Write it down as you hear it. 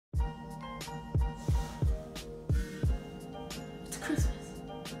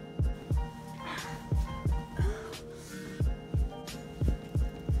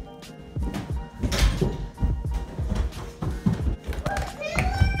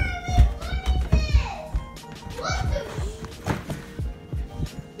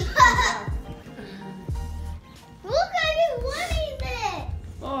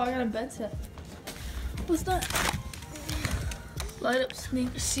that? What's that? Light up sneak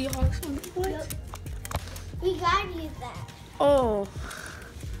Seahawks. What? Yep. We gotta use that. Oh.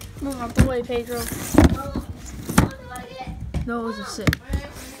 Move out the way, Pedro. Oh, what do I get? Those are sick.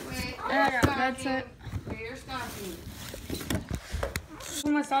 Wait. That's it. Your stocking.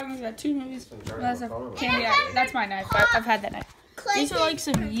 One of my stockings got 2 movies. That's a candy. That's my knife. I've had that knife. These are like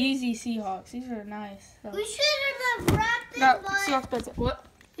some Yeezy Seahawks. These are nice. So. We should have wrapped them. No, But Seahawks beds. What?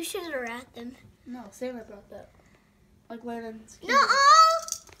 we should have wrapped them. No, Santa brought that. Like Lennon's. No,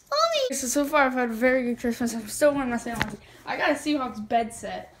 mommy. So far I've had a very good Christmas. I'm still wearing my Santa onesie. I got a Seahawks bed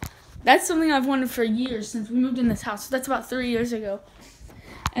set. That's something I've wanted for years since we moved in this house. That's about 3 years ago.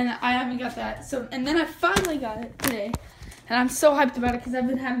 And I haven't got that. So, and then I finally got it today. And I'm so hyped about it because I've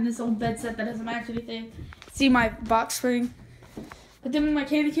been having this old bed set that doesn't match anything. See my box spring. But then with my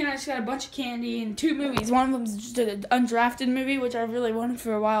candy cane, I just got a bunch of candy and 2 movies. One of them is just an undrafted movie, which I really wanted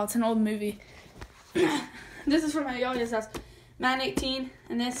for a while. It's an old movie. This is from my Yaya's house. Madden 18.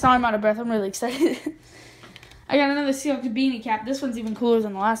 And then, sorry I'm out of breath. I'm really excited. I got another Seahawks beanie cap. This one's even cooler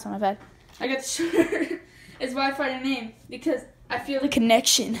than the last one I've had. I got the shirt. It's why I find a name. Because I feel the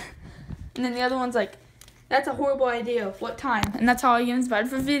connection. And then the other one's like, that's a horrible idea. What time? And that's how I get inspired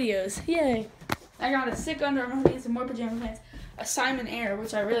for videos. Yay. I got a sick Under Armour hoodie and some more pajama pants. A Simon Air,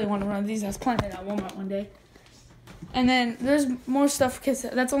 which I really want to run these. I was planning it at Walmart one day. And then there's more stuff because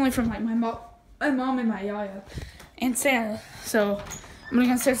that's only from like my mom and my yaya and Santa. So I'm gonna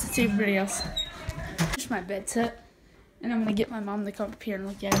go upstairs to see everybody else. Finish my bed set, and I'm gonna get my mom to come up here and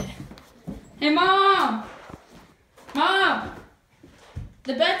look at it. Hey, Mom! Mom!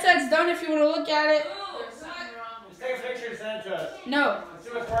 The bed set's done. If you want to look at it. Just take a picture and send it to us. No. Let's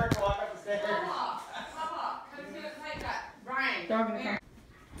do it work. Walk up the stairs. Brian. Dog in the car.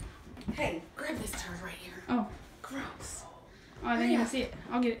 Hey, grab this turd right here. Oh. Gross. Oh, I didn't even see it.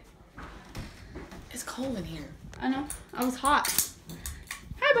 I'll get it. It's cold in here. I know. I was hot.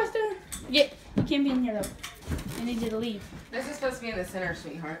 Hi, Buster. Yeah, you can't be in here though. I need you to leave. This is supposed to be in the center,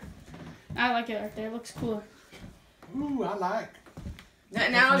 sweetheart. I like it right there. It looks cooler. Ooh, I like.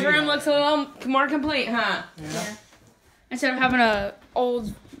 Now his room looks a little more complete, huh? Yeah. Instead of having a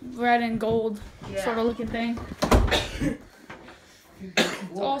old red and gold sort of looking thing.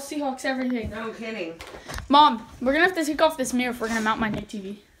 It's all Seahawks everything. No kidding. Mom, we're gonna have to take off this mirror if we're gonna mount my new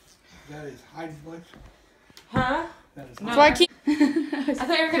TV. That is hiding place. Huh? That is So I keep. I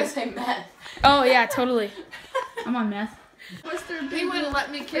thought you were going to say meth. Oh yeah, totally. I'm on meth. He wouldn't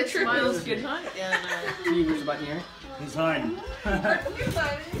let me kiss Miles goodnight. Where's the button here? He's hiding. And you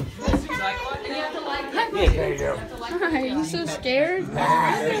have to like it. Yeah, there you go. Hi, are you so scared?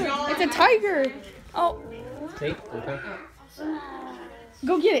 It's a tiger. Oh, See? Okay.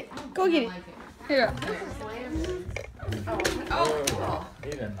 go get it. Go get it. Here. Oh, He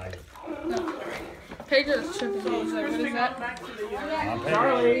didn't like it. Pedro's trip is always like, what is that?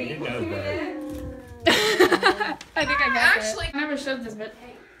 Charlie. He knows better. I think I got actually, that. I never showed this, but it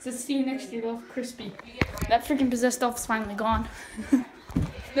says see you next year, love, Crispy. That freaking possessed elf is finally gone.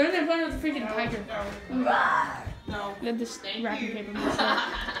 They're in there playing with the freaking tiger. no. They had this wrapping paper.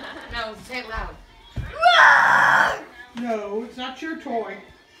 No, say it loud. No, it's not your toy.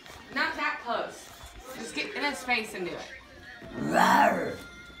 Not that close. Just get in his face and do it.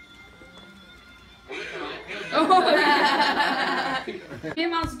 Oh, me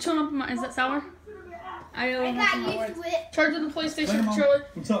and Mom's chilling up in my, is that sour? I I got used to it. Charging the PlayStation controller.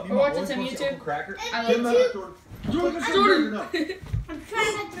 What's up? Or watch it on YouTube. Cracker? I Me love it. too. Jordan! I'm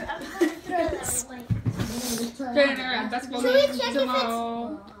trying to throw that away. Jordan, alright, that's what Should we check if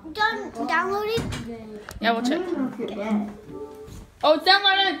tomorrow. it's done downloading? Yeah, we'll check. Oh, it's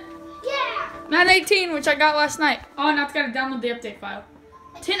downloaded! Yeah! Madden 18, which I got last night. Oh, now it's got to download the update file.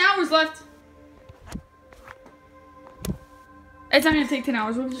 10 hours left. It's not going to take 10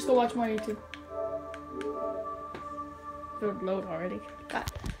 hours. We'll just go watch more YouTube. It would load already. God.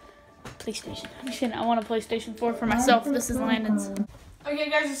 PlayStation. I'm just kidding. I want a PlayStation 4 for myself. This is Landon's. Okay,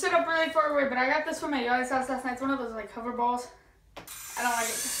 guys, you sit up really far away, but I got this from my yard's house last night. It's one of those, like, hover balls. I don't like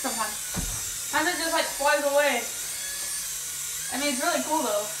it sometimes. Sometimes it just, like, flies away. I mean, it's really cool,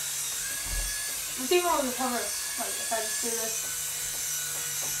 though. Let's see one of the covers. Like, if I just do this.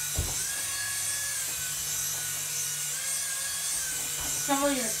 It's not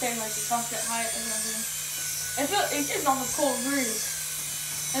really gonna stay like the constant height or something. It gets almost cold breeze.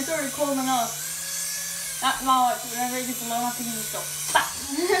 It's already cold enough. Not much. Whenever it gets low enough, you can just go pop.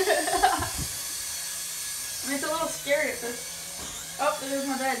 I mean, it's a little scary at first. Oh, there's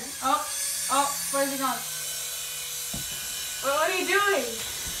my bed. Oh, where's he gone? Well, what are you doing?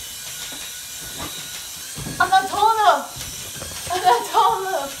 I'm not tall enough. I'm not tall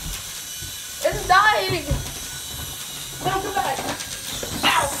enough. I'm dying. No, come back.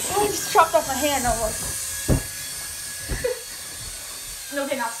 Ow! I just chopped off my hand almost.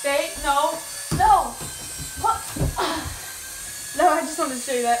 Okay, now stay. No. No. What? No, I just wanted to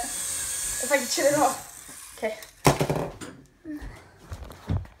show you that. If I could shut it off. Okay.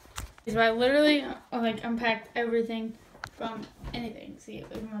 So I literally unpacked everything from anything. See,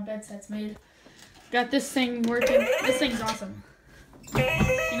 my bed set's made. Got this thing working. This thing's awesome. You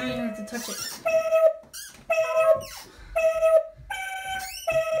don't even have to touch it.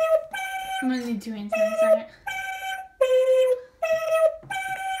 I'm gonna need 2 hands in a second.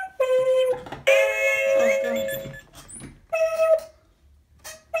 Oh, go.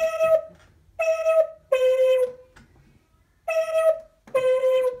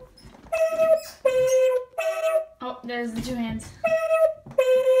 Oh, there's the 2 hands.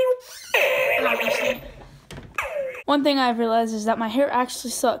 One thing I've realized is that my hair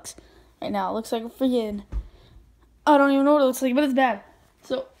actually sucks right now. It looks like a freaking... I don't even know what it looks like, but it's bad.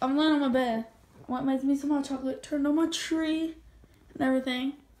 So I'm laying on my bed. What makes me some hot chocolate? Turned on my tree and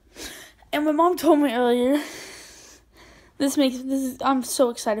everything. And my mom told me earlier. I'm so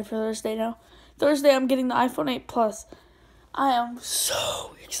excited for Thursday now. Thursday I'm getting the iPhone 8 Plus. I am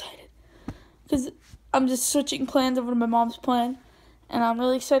so excited because I'm just switching plans over to my mom's plan, and I'm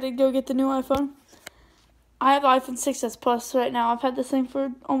really excited to go get the new iPhone. I have the iPhone 6s Plus right now. I've had this thing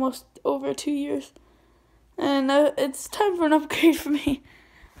for almost over 2 years. And it's time for an upgrade for me.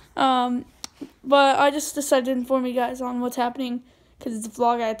 But I just decided to inform you guys on what's happening. Because it's a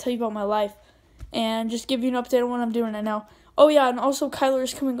vlog, I gotta tell you about my life. And just give you an update on what I'm doing right now. Oh yeah, and also Kyler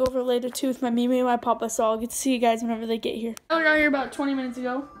is coming over later too with my Mimi and my Papa. So I'll get to see you guys whenever they get here. Kyler got here about 20 minutes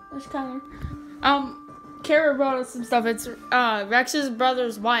ago. There's Kyler. Kara brought us some stuff. It's Rex's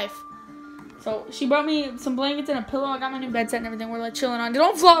brother's wife. So she brought me some blankets and a pillow. I got my new bed set and everything. We're like chilling on.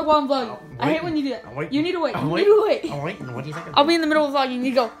 Don't vlog while I'm vlogging. I hate when you do that. You need to wait. You need to wait. I'm waiting. What do you think? I'll be in the middle of vlogging. You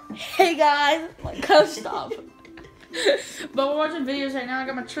need to go, hey guys. I'm like, go stop. But we're watching videos right now. I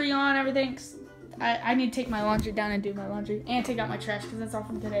got my tree on, everything. I need to take my laundry down and do my laundry. And take out my trash because that's all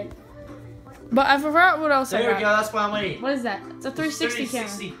from today. But I forgot what else I got. There we go. That's why I'm waiting. What is that? It's a 360 camera.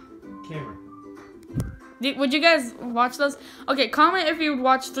 360 camera. Would you guys watch those? Okay, comment if you would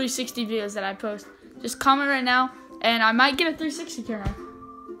watch 360 videos that I post. Just comment right now, and I might get a 360 camera.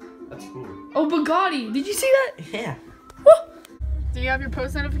 That's cool. Oh, Bugatti. Did you see that? Yeah. Woo! Do you have your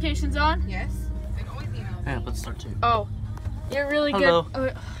post notifications on? Yes. It always emails. Yeah, let's start too. Oh, you're really Hello.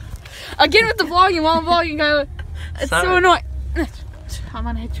 good. Again with the vlogging while I'm vlogging, Kyler. It's so Sorry. annoying. I'm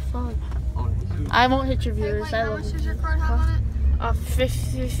gonna hit your vlog. I won't hit your viewers. I love does your card have on it?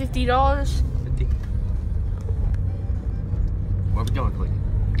 $50. 50. Where we going,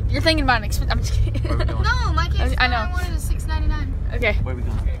 Clayton? You're thinking about an expense. I'm just kidding. Where we going? No, my kids I know. I wanted a $6.99. Okay. Where we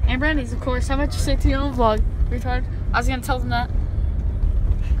going? And Brandy's, of course. How about you say it to your own vlog? Retard. I was gonna tell them that.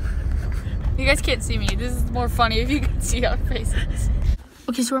 You guys can't see me. This is more funny if you can see our faces.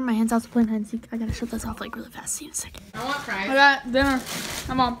 Okay, so we're at my hands out to play hide and seek. I gotta shut this off like really fast. See you in a second. I want fries. I got dinner.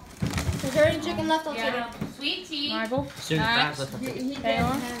 Come on. Is there any chicken left? I'll take Yeah. Sweet tea. Michael. Soon Alright. fast. Taylor.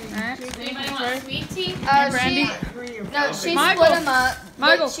 Alright. Anybody want sweet tea? And Brandy. No, she Michael. split them up.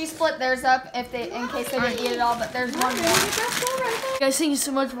 Michael. She split theirs up in case they didn't eat it all, but there's one more. Guys, thank you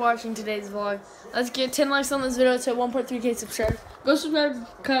so much for watching today's vlog. Let's get 10 likes on this video to 1.3k subscribers. Go subscribe to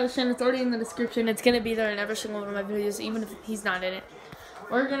Kyle's channel. It's already in the description. It's going to be there in every single one of my videos, even if he's not in it.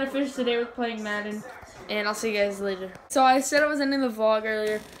 We're going to finish today with playing Madden, and I'll see you guys later. So I said I was ending the vlog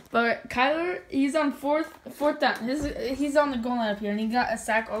earlier, but Kyler, he's on fourth down. He's on the goal line up here, and he got a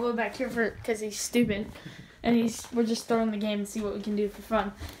sack all the way back here because he's stupid. And we're just throwing the game and see what we can do for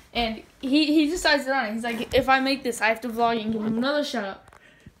fun. And he decides to run it. He's like, if I make this, I have to vlog and give him another shout out.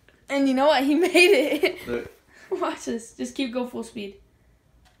 And you know what? He made it. Look. Watch this. Just go full speed.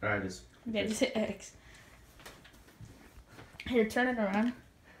 Alright, just. Yeah, just hit X. Here, turn it around.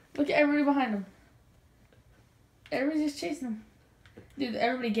 Look at everybody behind him. Everybody's just chasing him. Dude,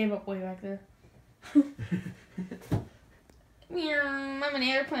 everybody gave up way back there. Meow, I'm an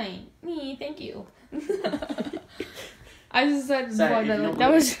airplane. Me, thank you. I just decided to vlog that. Like,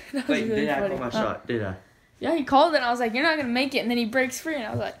 that was Wait, really did I funny. call my shot? Did I? Yeah, he called it, and I was like, you're not going to make it. And then he breaks free, and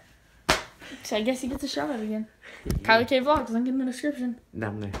I was like, so I guess he gets a shot at it again. Kyler K Vlogs, link in the description.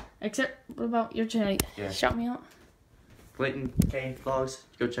 Down there. Except, what about your channel? Yeah. Shout me out. Clayton K Vlogs.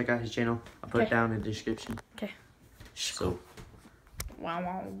 Go check out his channel. I'll put it Okay. down in the description. Okay. So, Wow,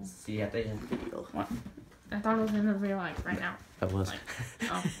 wow. see you at the end of the video. I thought it was in the real life right now. That was.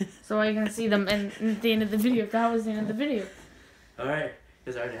 Oh. So are you going to see them at the end of the video if that was the end of the video? Alright.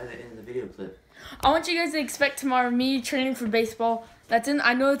 Because I already had it in the video clip. I want you guys to expect tomorrow me training for baseball.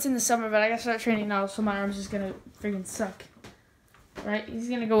 I know it's in the summer, but I gotta start training now, so my arm's just gonna freaking suck. Right? He's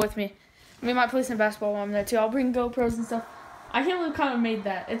gonna go with me. We might play some basketball while I'm there too. I'll bring GoPros and stuff. I can't believe Connor made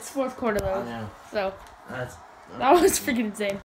that. It's fourth quarter though. I know. So That's that was freaking insane.